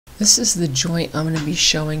This is the joint I'm going to be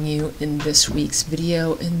showing you in this week's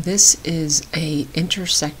video, and this is a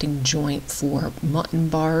intersecting joint for mutton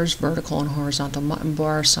bars, vertical and horizontal mutton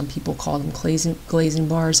bars. Some people call them glazing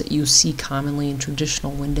bars that you see commonly in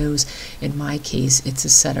traditional windows. In my case, it's a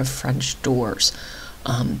set of French doors.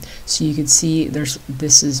 So you can see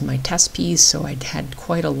this is my test piece, so I had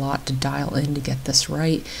quite a lot to dial in to get this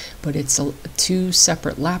right, but it's two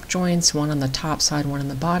separate lap joints, one on the top side, one on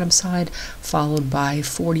the bottom side, followed by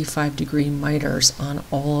 45-degree miters on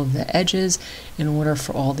all of the edges in order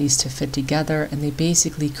for all these to fit together, and they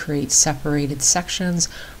basically create separated sections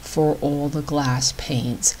for all the glass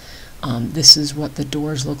panes. This is what the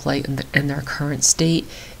doors look like in their current state.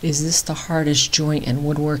 Is this the hardest joint in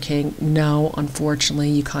woodworking? No, unfortunately.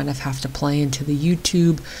 You kind of have to play into the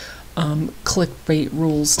YouTube clickbait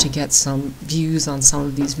rules to get some views on some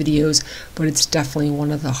of these videos, but it's definitely one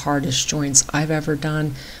of the hardest joints I've ever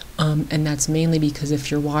done. And that's mainly because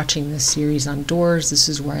if you're watching this series on doors, this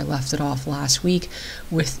is where I left it off last week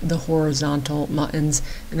with the horizontal muttons,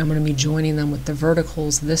 and I'm going to be joining them with the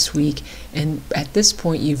verticals this week. And at this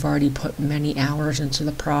point, you've already put many hours into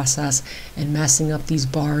the process, and messing up these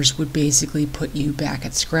bars would basically put you back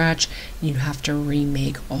at scratch. You'd have to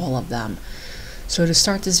remake all of them. So to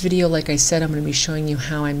start this video, like I said, I'm going to be showing you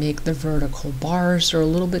how I make the vertical bars. They're a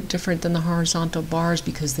little bit different than the horizontal bars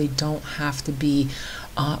because they don't have to be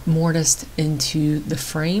mortised into the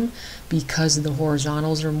frame. Because the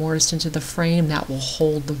horizontals are mortised into the frame, that will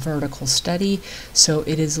hold the vertical steady. So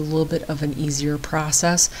it is a little bit of an easier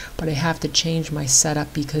process, but I have to change my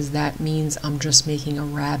setup because that means I'm just making a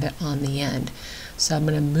rabbet on the end. So I'm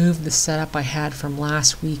going to move the setup I had from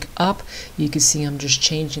last week up. You can see I'm just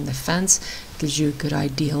changing the fence. It gives you a good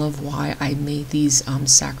idea of why I made these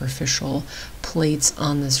sacrificial plates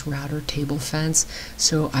on this router table fence,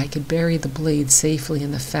 so I could bury the blades safely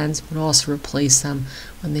in the fence, but also replace them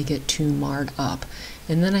when they get too marred up.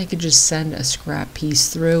 And then I could just send a scrap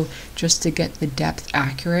piece through just to get the depth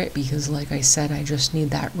accurate, because like I said, I just need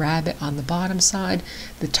that rabbet on the bottom side.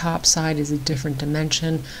 The top side is a different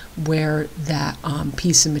dimension where that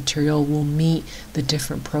piece of material will meet the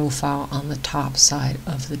different profile on the top side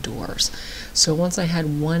of the doors. So once I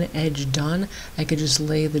had one edge done, I could just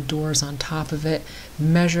lay the doors on top of it,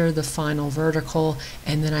 measure the final vertical,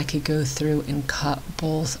 and then I could go through and cut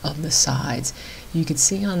both of the sides. You can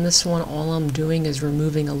see on this one, all I'm doing is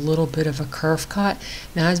removing a little bit of a curve cut.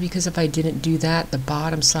 Now that's because if I didn't do that, the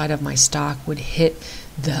bottom side of my stock would hit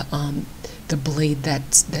the blade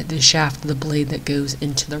the shaft of the blade that goes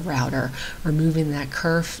into the router. Removing that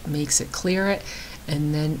curve makes it clear it.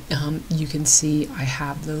 And then you can see I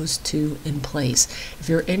have those two in place. If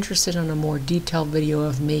you're interested in a more detailed video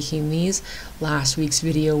of making these, last week's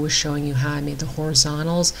video was showing you how I made the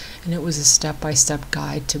horizontals, and it was a step-by-step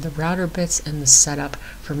guide to the router bits and the setup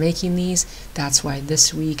for making these. That's why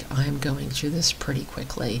this week I'm going through this pretty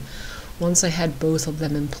quickly. Once I had both of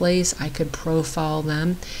them in place, I could profile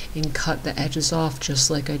them and cut the edges off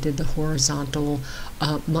just like I did the horizontal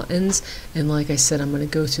muttons. And like I said, I'm going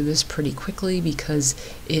to go through this pretty quickly because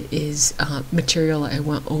it is material I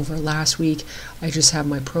went over last week. I just have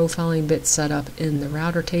my profiling bit set up in the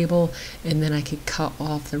router table, and then I could cut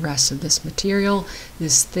off the rest of this material.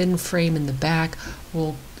 This thin frame in the back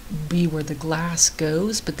will be where the glass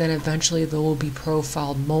goes, but then eventually there will be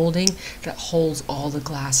profiled molding that holds all the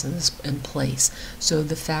glass in place. So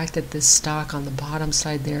the fact that this stock on the bottom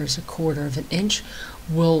side there is 1/4 of an inch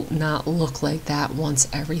will not look like that once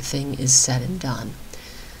everything is said and done.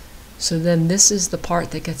 So then this is the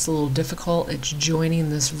part that gets a little difficult. It's joining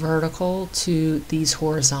this vertical to these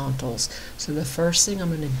horizontals. So the first thing I'm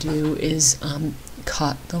going to do is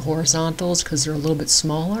cut the horizontals because they're a little bit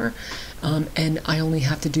smaller, and I only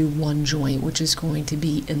have to do one joint, which is going to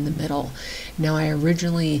be in the middle. Now I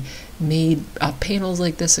originally made panels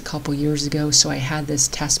like this a couple years ago, so I had this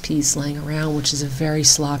test piece laying around, which is a very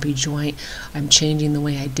sloppy joint. I'm changing the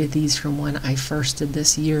way I did these from when I first did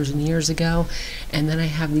this years and years ago. And then I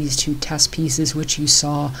have these two test pieces, which you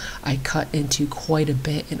saw I cut into quite a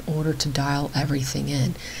bit in order to dial everything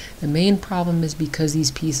in. The main problem is because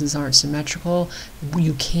these pieces aren't symmetrical,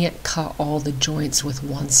 you can't cut all the joints with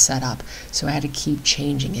one setup, so I had to keep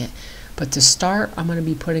changing it. But to start, I'm going to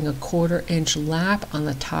be putting a 1/4 inch lap on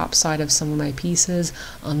the top side of some of my pieces,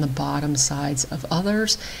 on the bottom sides of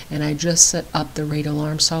others, and I just set up the radial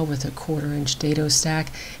arm saw with a 1/4 inch dado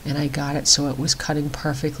stack, and I got it so it was cutting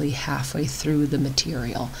perfectly halfway through the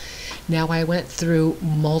material. Now I went through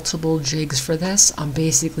multiple jigs for this. I'm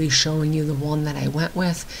basically showing you the one that I went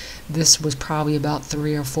with. This was probably about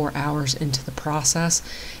 3 or 4 hours into the process,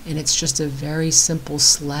 and it's just a very simple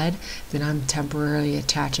sled that I'm temporarily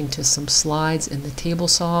attaching to some slides in the table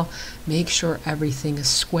saw. Make sure everything is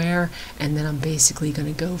square, and then I'm basically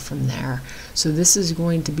going to go from there. So this is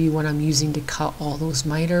going to be what I'm using to cut all those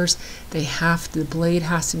miters. The blade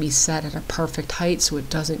has to be set at a perfect height so it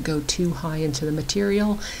doesn't go too high into the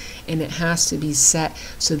material, and it has to be set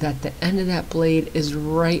so that the end of that blade is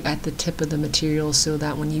right at the tip of the material, so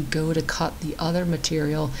that when you go to cut the other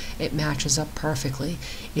material, it matches up perfectly.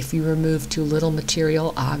 If you remove too little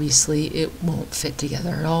material, obviously it won't fit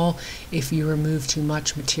together at all. If you remove too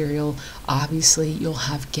much material, obviously you'll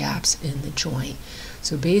have gaps in the joint.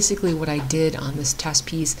 So basically what I did on this test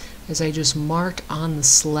piece is I just marked on the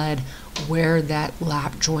sled where that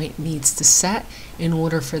lap joint needs to set in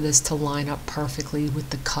order for this to line up perfectly with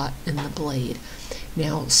the cut in the blade.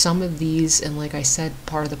 Now some of these, and like I said,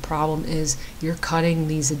 part of the problem is you're cutting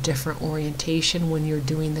these a different orientation when you're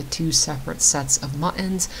doing the two separate sets of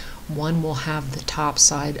muttons. One will have the top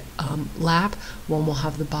side lap, one will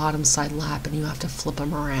have the bottom side lap, and you have to flip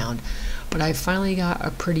them around. But I finally got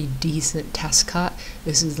a pretty decent test cut.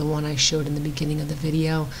 This is the one I showed in the beginning of the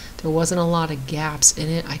video. There wasn't a lot of gaps in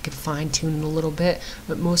it. I could fine tune it a little bit,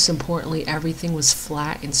 but most importantly, everything was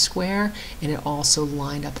flat and square, and it also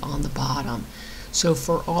lined up on the bottom. So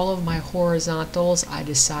for all of my horizontals, I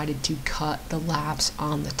decided to cut the laps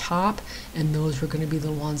on the top, and those were going to be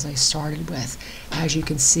the ones I started with. As you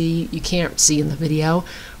can see, you can't see in the video,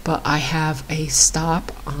 but I have a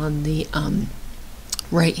stop on the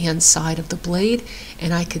right hand side of the blade,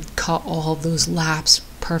 and I could cut all of those laps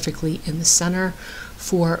perfectly in the center.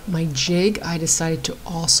 For my jig, I decided to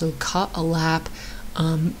also cut a lap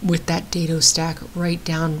with that dado stack right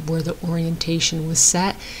down where the orientation was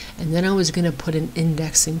set, and then I was going to put an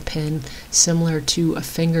indexing pin similar to a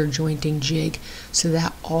finger jointing jig so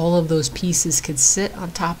that all of those pieces could sit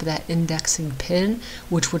on top of that indexing pin,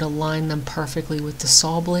 which would align them perfectly with the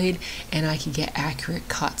saw blade, and I could get accurate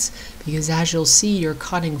cuts. Because as you'll see, you're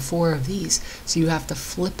cutting 4 of these, so you have to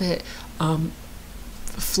flip it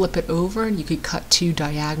over, and you could cut 2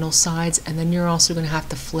 diagonal sides, and then you're also going to have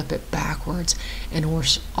to flip it backwards in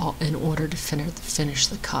order to finish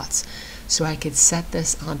the cuts. So I could set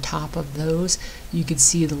this on top of those. You could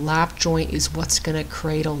see the lap joint is what's going to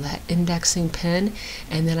cradle that indexing pin,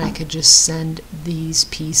 and then I could just send these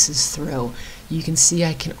pieces through. You can see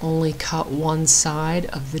I can only cut one side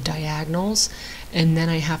of the diagonals, and then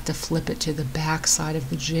I have to flip it to the back side of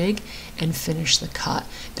the jig and finish the cut.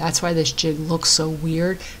 That's why this jig looks so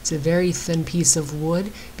weird. It's a very thin piece of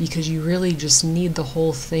wood because you really just need the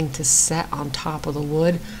whole thing to set on top of the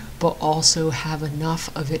wood, but also have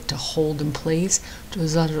enough of it to hold in place so it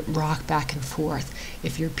doesn't rock back and forth.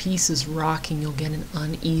 If your piece is rocking, you'll get an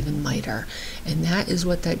uneven miter, and that is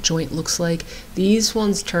what that joint looks like. These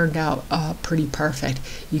ones turned out pretty perfect.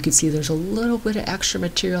 You can see there's a little bit of extra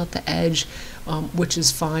material at the edge, which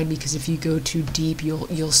is fine because if you go too deep,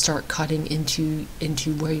 you'll start cutting into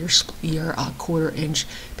where your 1/4 inch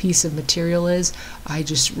piece of material is. I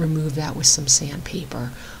just removed that with some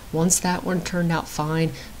sandpaper. Once that one turned out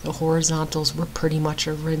fine, the horizontals were pretty much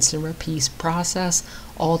a rinse and repeat process.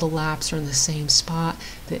 All the laps are in the same spot.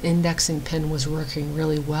 The indexing pin was working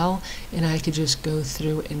really well, and I could just go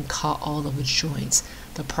through and cut all of the joints.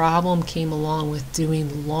 The problem came along with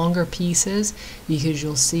doing longer pieces because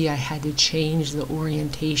you'll see I had to change the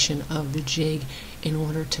orientation of the jig in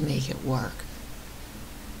order to make it work.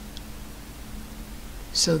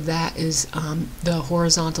 So that is the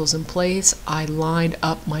horizontals in place. I lined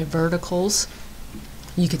up my verticals.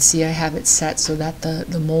 You can see I have it set so that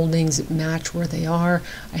the moldings match where they are.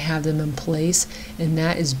 I have them in place, and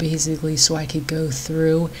that is basically so I could go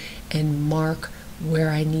through and mark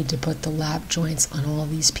where I need to put the lap joints on all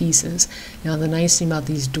these pieces. Now the nice thing about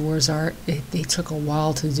these doors are they took a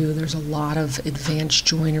while to do. There's a lot of advanced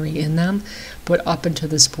joinery in them, but up until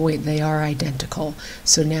this point they are identical.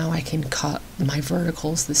 So now I can cut my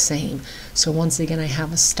verticals the same. So once again, I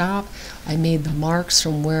have a stop. I made the marks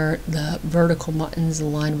from where the vertical muttons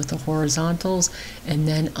align with the horizontals, and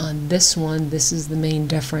then on this one, this is the main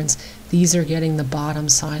difference. These are getting the bottom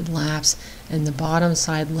side laps, and the bottom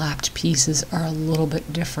side lapped pieces are a little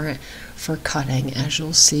bit different for cutting. As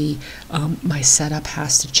you'll see, my setup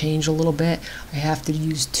has to change a little bit. I have to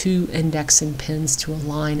use 2 indexing pins to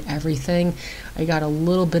align everything. I got a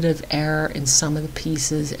little bit of error in some of the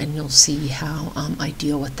pieces, and you'll see how I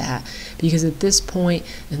deal with that. Because at this point,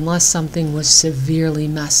 unless something was severely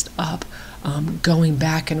messed up, going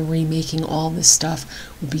back and remaking all this stuff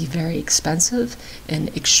would be very expensive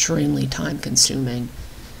and extremely time consuming.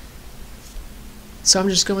 So I'm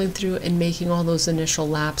just going through and making all those initial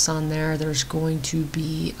laps on there. There's going to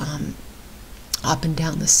be up and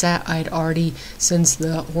down the set. I'd already, since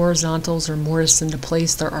the horizontals are mortised into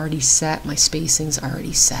place, they're already set. My spacing's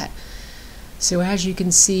already set. So as you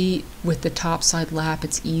can see with the top side lap,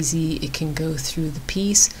 it's easy. It can go through the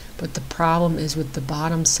piece, but the problem is with the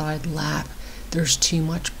bottom side lap, there's too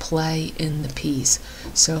much play in the piece.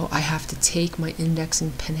 So I have to take my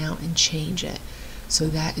indexing pin out and change it. So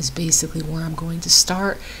that is basically where I'm going to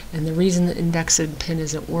start. And the reason the indexing pin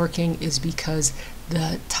isn't working is because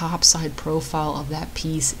the top side profile of that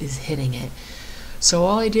piece is hitting it. So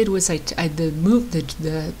all I did was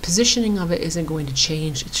the positioning of it isn't going to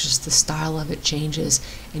change, it's just the style of it changes.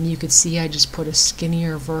 And you could see I just put a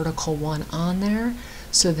skinnier vertical one on there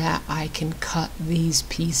so that I can cut these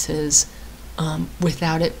pieces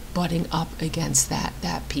without it butting up against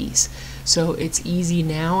that piece. So it's easy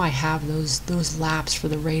now. I have those laps for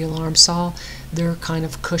the radial arm saw. They're kind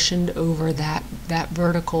of cushioned over that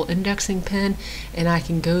vertical indexing pin, and I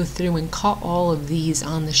can go through and cut all of these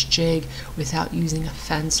on this jig without using a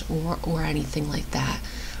fence or anything like that.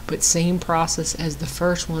 But same process as the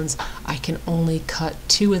first ones, I can only cut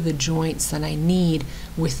 2 of the joints that I need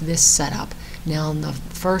with this setup. Now in the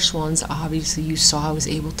first ones, obviously you saw I was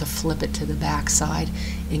able to flip it to the back side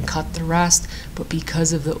and cut the rest, but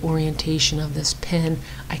because of the orientation of this pin,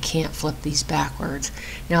 I can't flip these backwards.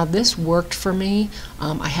 Now this worked for me.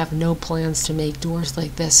 I have no plans to make doors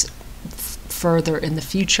like this further in the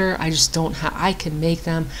future. I just don't have, I can make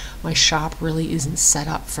them. My shop really isn't set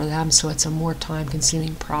up for them, so it's a more time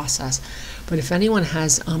consuming process. But if anyone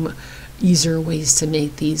has easier ways to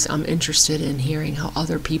make these, I'm interested in hearing how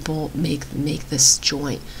other people make this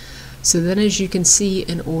joint. So then, as you can see,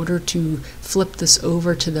 in order to flip this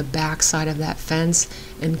over to the back side of that fence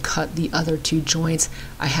and cut the other 2 joints,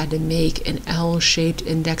 I had to make an L-shaped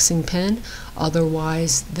indexing pin,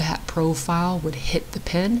 otherwise that profile would hit the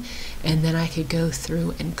pin, and then I could go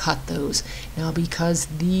through and cut those. Now because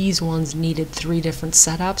these ones needed 3 different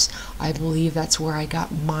setups, I believe that's where I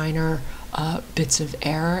got minor bits of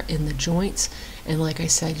error in the joints, and like I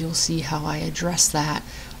said, you'll see how I address that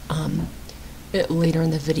later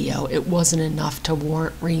in the video. It wasn't enough to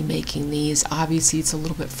warrant remaking these. Obviously it's a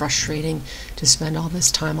little bit frustrating to spend all this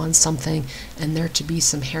time on something and there to be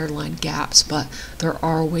some hairline gaps, but there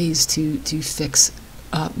are ways to fix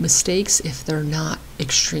mistakes if they're not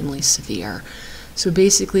extremely severe. So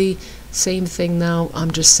basically same thing now,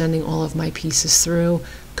 I'm just sending all of my pieces through,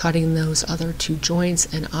 cutting those other 2 joints,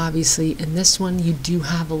 and obviously in this one you do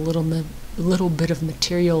have a little bit of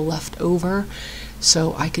material left over,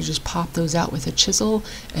 so I could just pop those out with a chisel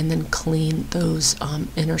and then clean those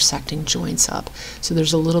intersecting joints up. So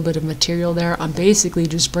there's a little bit of material there. I'm basically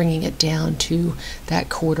just bringing it down to that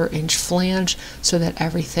 1/4 inch flange so that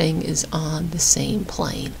everything is on the same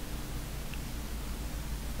plane.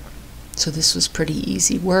 So this was pretty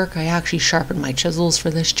easy work. I actually sharpened my chisels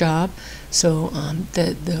for this job, so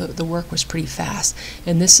the work was pretty fast.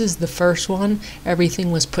 And this is the first one.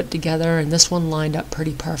 Everything was put together, and this one lined up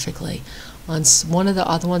pretty perfectly. On one of the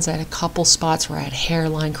other ones, I had a couple spots where I had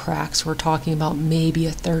hairline cracks. We're talking about maybe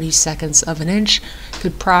a 32nd of an inch.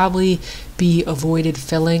 Could probably be avoided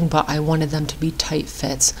filling, but I wanted them to be tight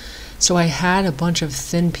fits. So I had a bunch of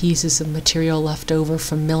thin pieces of material left over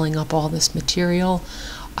from milling up all this material.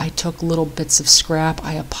 I took little bits of scrap,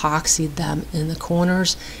 I epoxied them in the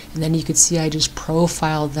corners, and then you could see I just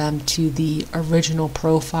profiled them to the original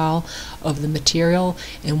profile of the material,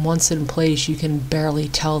 and once in place you can barely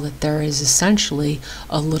tell that there is essentially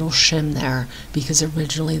a little shim there because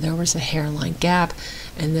originally there was a hairline gap.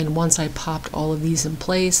 And then once I popped all of these in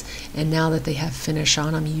place, and now that they have finish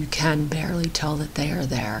on them, you can barely tell that they are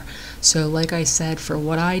there. So like I said, for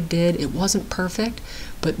what I did, it wasn't perfect,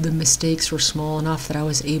 but the mistakes were small enough that I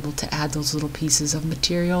was able to add those little pieces of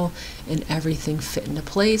material and everything fit into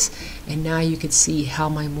place. And now you can see how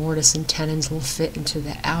my mortise and tenons will fit into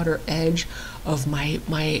the outer edge of my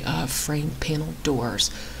frame panel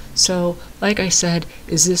doors. So like I said,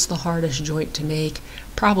 is this the hardest joint to make?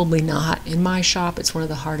 Probably not. In my shop it's one of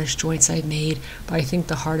the hardest joints I've made, but I think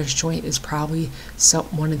the hardest joint is probably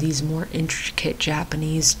one of these more intricate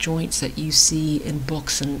Japanese joints that you see in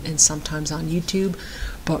books and sometimes on YouTube.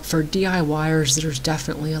 But for DIYers, there's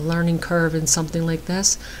definitely a learning curve in something like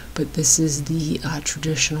this, but this is the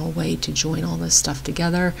traditional way to join all this stuff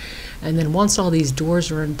together. And then once all these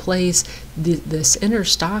doors are in place, this inner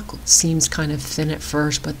stock seems kind of thin at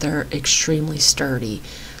first, but they're extremely sturdy.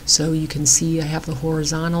 So you can see I have the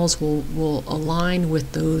horizontals will align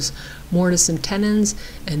with those mortise and tenons,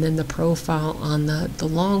 and then the profile on the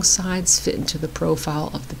long sides fit into the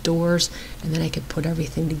profile of the doors, and then I could put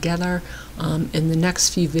everything together. In the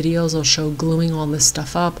next few videos I'll show gluing all this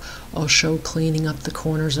stuff up, I'll show cleaning up the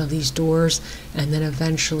corners of these doors, and then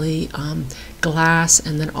eventually glass,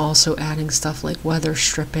 and then also adding stuff like weather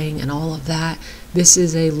stripping and all of that. This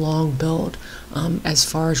is a long build. As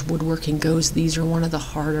far as woodworking goes, these are one of the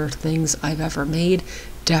harder things I've ever made.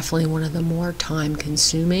 Definitely one of the more time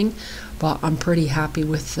consuming, but I'm pretty happy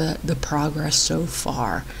with the progress so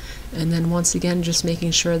far. And then once again, just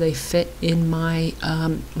making sure they fit in my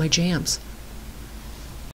my jams.